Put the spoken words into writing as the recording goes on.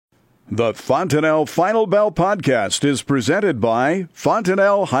The Fontanelle Final Bell podcast is presented by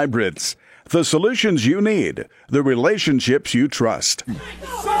Fontanelle Hybrids. The solutions you need, the relationships you trust.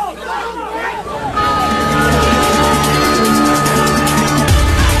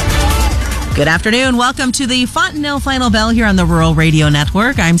 Good afternoon. Welcome to the Fontanelle Final Bell here on the Rural Radio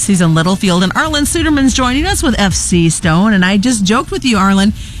Network. I'm Susan Littlefield, and Arlan Suderman's joining us with FC Stone. And I just joked with you,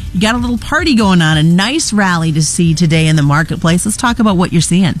 Arlan, you got a little party going on, a nice rally to see today in the marketplace. Let's talk about what you're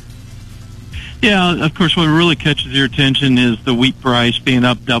seeing. Yeah, of course, what really catches your attention is the wheat price being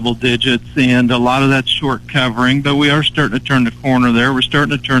up double digits, and a lot of that's short covering, but we are starting to turn the corner there. We're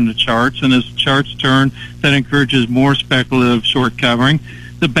starting to turn the charts, and as the charts turn, that encourages more speculative short covering.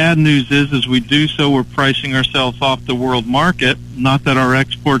 The bad news is, as we do so, we're pricing ourselves off the world market. Not that our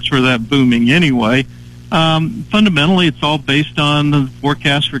exports were that booming anyway. Fundamentally, it's all based on the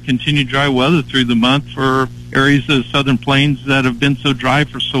forecast for continued dry weather through the month for areas of the southern plains that have been so dry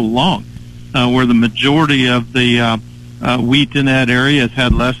for so long. Where the majority of the wheat in that area has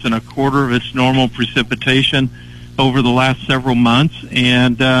had less than a quarter of its normal precipitation over the last several months,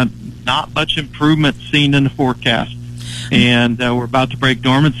 and not much improvement seen in the forecast. And we're about to break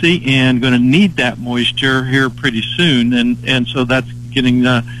dormancy and going to need that moisture here pretty soon, and so that's getting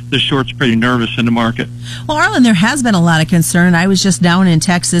the shorts pretty nervous in the market. Well, Arlan, there has been a lot of concern. I was just down in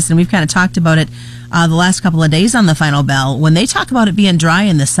Texas, and we've kind of talked about it the last couple of days on the Final Bell. When they talk about it being dry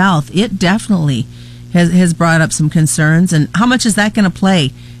in the south, it definitely has brought up some concerns. And how much is that going to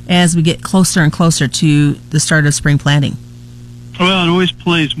play as we get closer and closer to the start of spring planting? Well, it always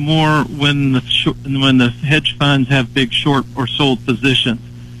plays more when the hedge funds have big short or sold positions.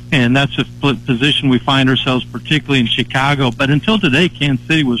 And that's a position we find ourselves particularly in Chicago. But until today, Kansas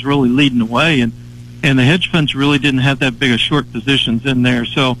City was really leading the way, and the hedge funds really didn't have that big of short positions in there.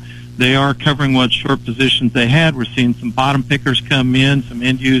 So they are covering what short positions they had. We're seeing some bottom pickers come in, some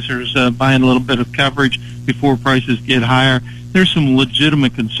end users buying a little bit of coverage before prices get higher. There's some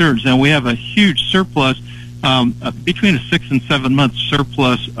legitimate concerns. Now, we have a huge surplus, between a 6 and 7 month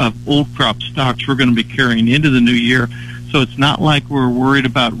surplus of old crop stocks we're going to be carrying into the new year. So it's not like we're worried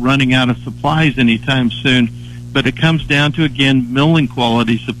about running out of supplies anytime soon, but it comes down to, again, milling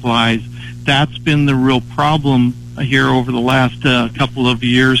quality supplies. That's been the real problem here over the last couple of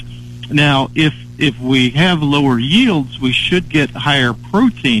years. Now, if we have lower yields, we should get higher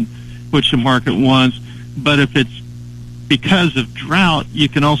protein, which the market wants. But if it's because of drought, you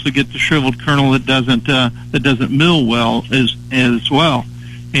can also get the shriveled kernel that doesn't mill well as well.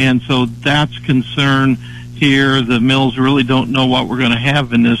 And so that's concern here. The mills really don't know what we're going to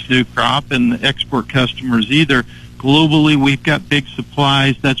have in this new crop, and the export customers either. Globally, we've got big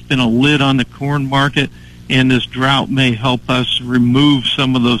supplies. That's been a lid on the corn market, and this drought may help us remove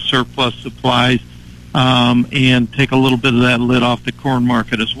some of those surplus supplies and take a little bit of that lid off the corn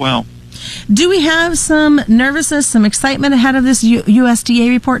market as well. Do we have some nervousness, some excitement ahead of this USDA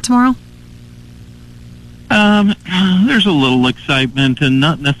report tomorrow? There's a little excitement, and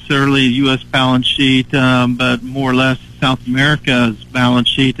not necessarily a U.S. balance sheet, but more or less South America's balance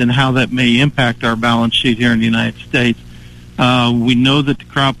sheet and how that may impact our balance sheet here in the United States. We know that the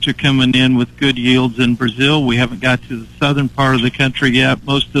crops are coming in with good yields in Brazil. We haven't got to the southern part of the country yet.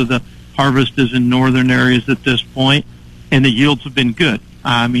 Most of the harvest is in northern areas at this point, and the yields have been good.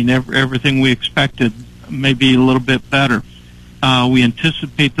 I mean, everything we expected, maybe a little bit better. We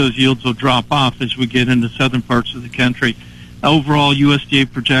anticipate those yields will drop off as we get into southern parts of the country. Overall,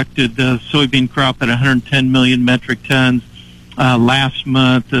 USDA projected the soybean crop at 110 million metric tons last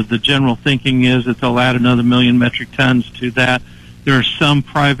month. The general thinking is that they'll add another million metric tons to that. There are some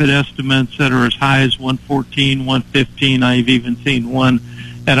private estimates that are as high as 114, 115. I've even seen one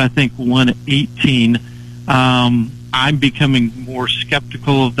at, I think, 118. I'm becoming more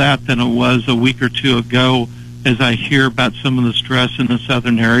skeptical of that than it was a week or two ago as I hear about some of the stress in the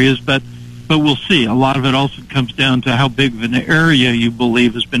southern areas, but we'll see. A lot of it also comes down to how big of an area you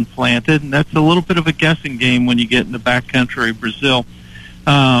believe has been planted, and that's a little bit of a guessing game when you get in the backcountry of Brazil.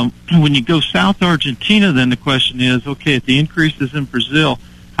 When you go south Argentina, then the question is, okay, if the increases in Brazil,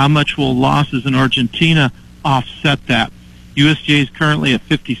 how much will losses in Argentina offset that? USDA is currently at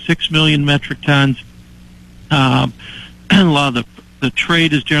 56 million metric tons. A lot of the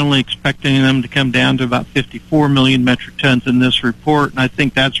trade is generally expecting them to come down to about 54 million metric tons in this report, and I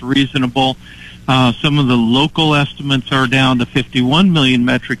think that's reasonable. Some of the local estimates are down to 51 million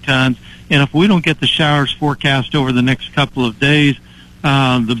metric tons, and if we don't get the showers forecast over the next couple of days,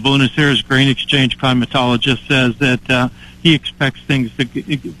 the Buenos Aires Grain Exchange climatologist says that he expects things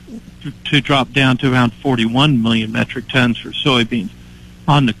to drop down to around 41 million metric tons for soybeans.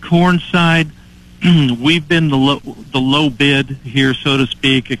 On the corn side, we've been the low bid here, so to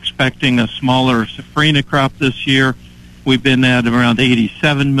speak, expecting a smaller safrinha crop this year. We've been at around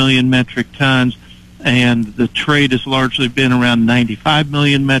 87 million metric tons, and the trade has largely been around 95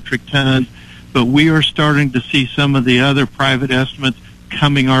 million metric tons. But we are starting to see some of the other private estimates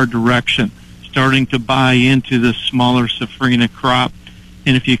coming our direction, starting to buy into the smaller safrinha crop.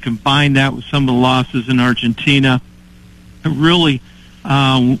 And if you combine that with some of the losses in Argentina, really,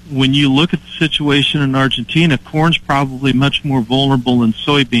 when you look at the situation in Argentina, corn's probably much more vulnerable than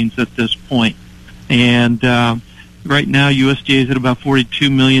soybeans at this point. And right now, USDA is at about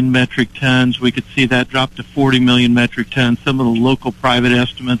 42 million metric tons. We could see that drop to 40 million metric tons. Some of the local private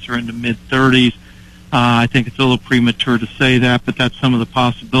estimates are in the mid-30s. I think it's a little premature to say that, but that's some of the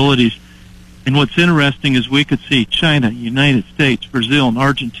possibilities. And what's interesting is we could see China, United States, Brazil, and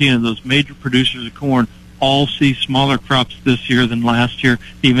Argentina, those major producers of corn, all see smaller crops this year than last year,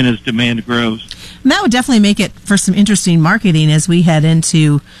 even as demand grows. And that would definitely make it for some interesting marketing as we head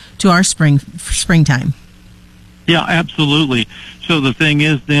into our springtime. Yeah, absolutely. So the thing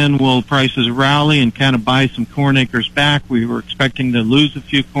is then, will prices rally and kind of buy some corn acres back? We were expecting to lose a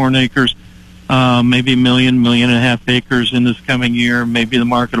few corn acres, maybe a million and a half acres in this coming year. Maybe the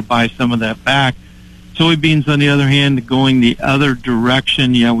market will buy some of that back. Soybeans, on the other hand, going the other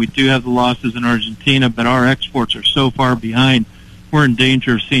direction. Yeah, we do have the losses in Argentina, but our exports are so far behind. We're in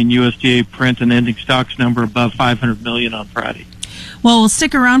danger of seeing USDA print an ending stocks number above 500 million on Friday. Well,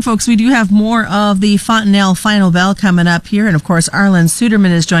 stick around, folks. We do have more of the Fontanelle Final Bell coming up here. And, of course, Arlan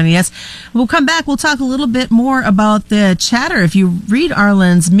Suderman is joining us. We'll come back. We'll talk a little bit more about the chatter. If you read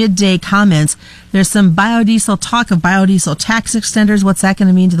Arlan's midday comments, there's some biodiesel talk of biodiesel tax extenders. What's that going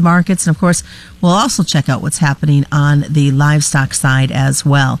to mean to the markets? And, of course, we'll also check out what's happening on the livestock side as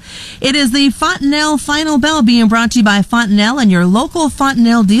well. It is the Fontanelle Final Bell being brought to you by Fontanelle and your local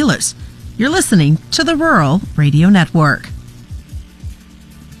Fontanelle dealers. You're listening to the Rural Radio Network.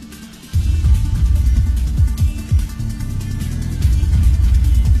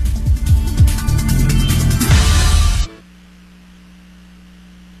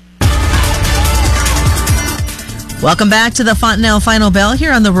 Welcome back to the Fontanelle Final Bell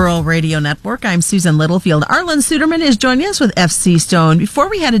here on the Rural Radio Network. I'm Susan Littlefield. Arlan Suderman is joining us with FC Stone. Before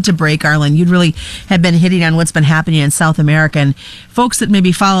we headed to break, Arlan, you'd really have been hitting on what's been happening in South America. And folks that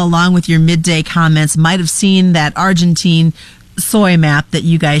maybe follow along with your midday comments might have seen that Argentine soy map that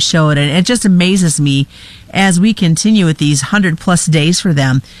you guys showed. And it just amazes me as we continue with these 100-plus days for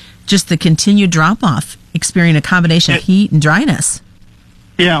them, just the continued drop-off, experiencing a combination of heat and dryness.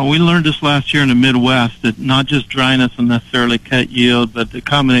 Yeah, we learned this last year in the Midwest that not just dryness will necessarily cut yield, but the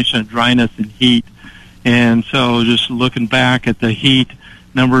combination of dryness and heat. And so just looking back at the heat,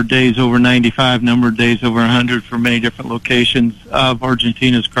 number of days over 95, number of days over 100 for many different locations of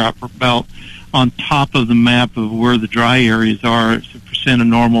Argentina's crop belt, on top of the map of where the dry areas are, it's a percent of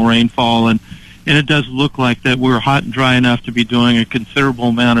normal rainfall. And it does look like that we're hot and dry enough to be doing a considerable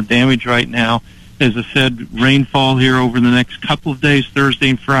amount of damage right now. As I said, rainfall here over the next couple of days, Thursday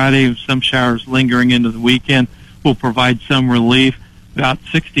and Friday, and some showers lingering into the weekend will provide some relief. About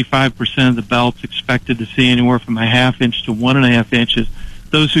 65% of the belt's expected to see anywhere from a half inch to 1.5 inches.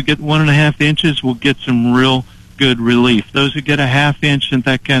 Those who get 1.5 inches will get some real good relief. Those who get a half inch in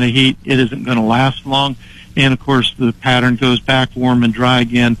that kind of heat, it isn't going to last long. And, of course, the pattern goes back warm and dry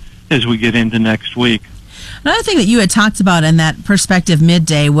again as we get into next week. Another thing that you had talked about in that perspective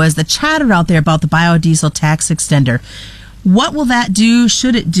midday was the chatter out there about the biodiesel tax extender. What will that do,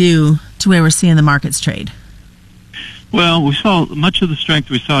 should it do, to where we're seeing the markets trade? Well, we saw much of the strength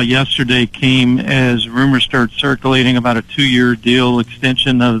we saw yesterday came as rumors started circulating about a 2-year deal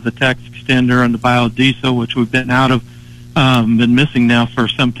extension of the tax extender on the biodiesel, which we've been out of, been missing now for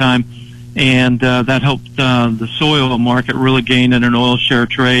some time. And that helped the soy oil market really gain in an oil share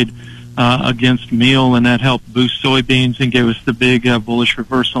trade against meal, and that helped boost soybeans and gave us the big bullish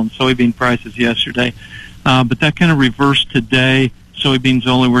reversal in soybean prices yesterday. But that kind of reversed today. Soybeans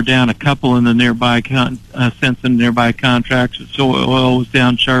only were down a couple in the nearby cents in nearby contracts. Soy oil was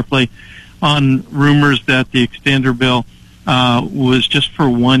down sharply on rumors that the extender bill was just for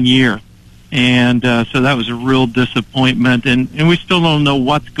 1 year. And so that was a real disappointment. And we still don't know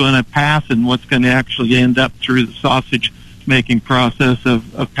what's going to pass and what's going to actually end up through the sausage-making process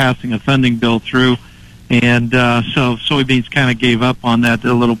of passing a funding bill through. And so soybeans kind of gave up on that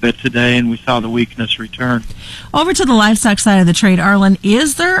a little bit today, and we saw the weakness return. Over to the livestock side of the trade, Arlan,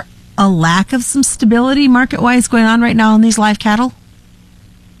 is there a lack of some stability market-wise going on right now in these live cattle?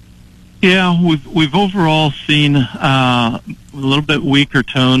 Yeah, we've overall seen a little bit weaker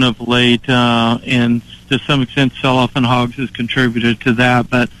tone of late, and to some extent sell-off in hogs has contributed to that.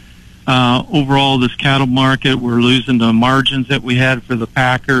 But Overall, this cattle market, we're losing the margins that we had for the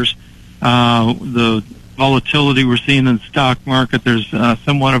packers. The volatility we're seeing in the stock market, there's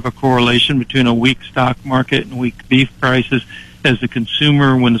somewhat of a correlation between a weak stock market and weak beef prices. As the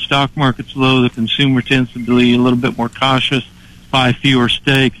consumer, when the stock market's low, the consumer tends to be a little bit more cautious, buy fewer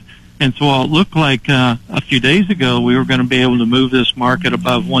steaks. And so while it looked like a few days ago we were going to be able to move this market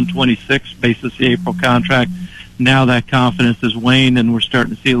above 126 basis the April contract, now that confidence is waned and we're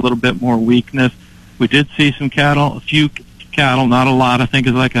starting to see a little bit more weakness. We did see some cattle, a few cattle, not a lot. I think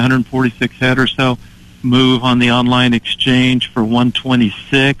it's like 146 head or so, move on the online exchange for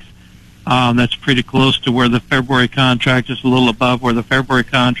 126. That's pretty close to where the February contract is, a little above where the February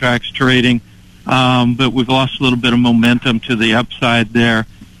contract's trading. But we've lost a little bit of momentum to the upside there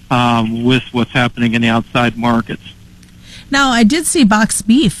with what's happening in the outside markets. Now, I did see boxed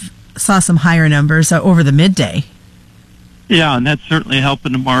beef saw some higher numbers over the midday. Yeah, and that's certainly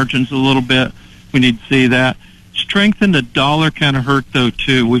helping the margins a little bit. We need to see that. Strength in the dollar kind of hurt, though,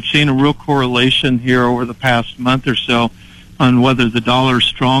 too. We've seen a real correlation here over the past month or so on whether the dollar is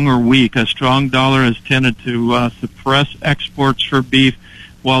strong or weak. A strong dollar has tended to suppress exports for beef,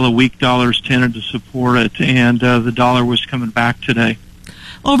 while a weak dollar has tended to support it, and the dollar was coming back today.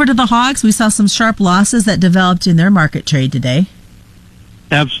 Over to the hogs, we saw some sharp losses that developed in their market trade today.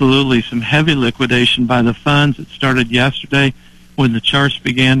 Absolutely. Some heavy liquidation by the funds. It started yesterday when the charts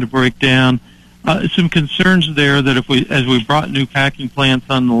began to break down. Some concerns there that as we brought new packing plants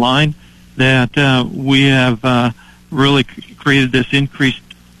on the line, that we have really created this increased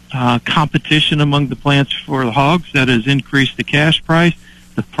competition among the plants for the hogs that has increased the cash price.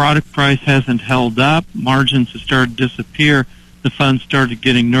 The product price hasn't held up. Margins have started to disappear. The funds started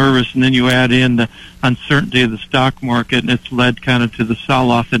getting nervous, and then you add in the uncertainty of the stock market, and it's led kind of to the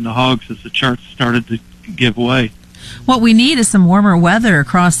sell-off in the hogs as the charts started to give way. What we need is some warmer weather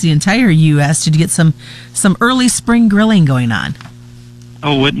across the entire U.S. to get some early spring grilling going on.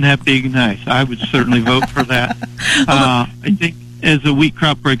 Oh, wouldn't that be nice? I would certainly vote for that. I think as the wheat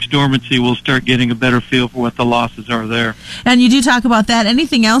crop breaks dormancy, we'll start getting a better feel for what the losses are there. And you do talk about that.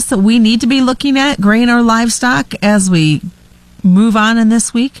 Anything else that we need to be looking at, grain or livestock, as we move on in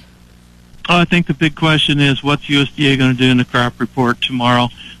this week? I think the big question is what's USDA going to do in the crop report tomorrow?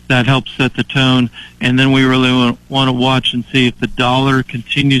 That helps set the tone. And then we really want to watch and see if the dollar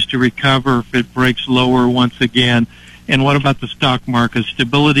continues to recover, if it breaks lower once again. And what about the stock market?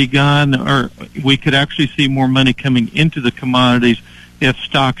 Stability gone? Or we could actually see more money coming into the commodities if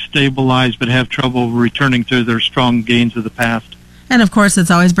stocks stabilize but have trouble returning to their strong gains of the past. And, of course, it's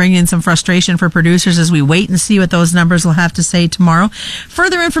always bringing some frustration for producers as we wait and see what those numbers will have to say tomorrow.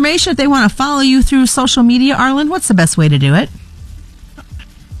 Further information, if they want to follow you through social media, Arlan, what's the best way to do it?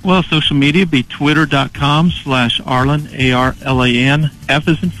 Well, social media be twitter.com/Arlan, ARLAN, F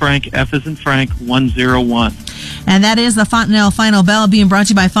as in Frank 101. And that is the Fontenelle Final Bell being brought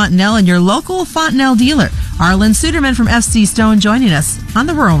to you by Fontenelle and your local Fontenelle dealer. Arlan Suderman from FC Stone joining us on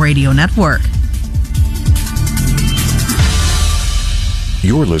the Rural Radio Network.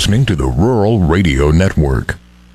 You're listening to the Rural Radio Network.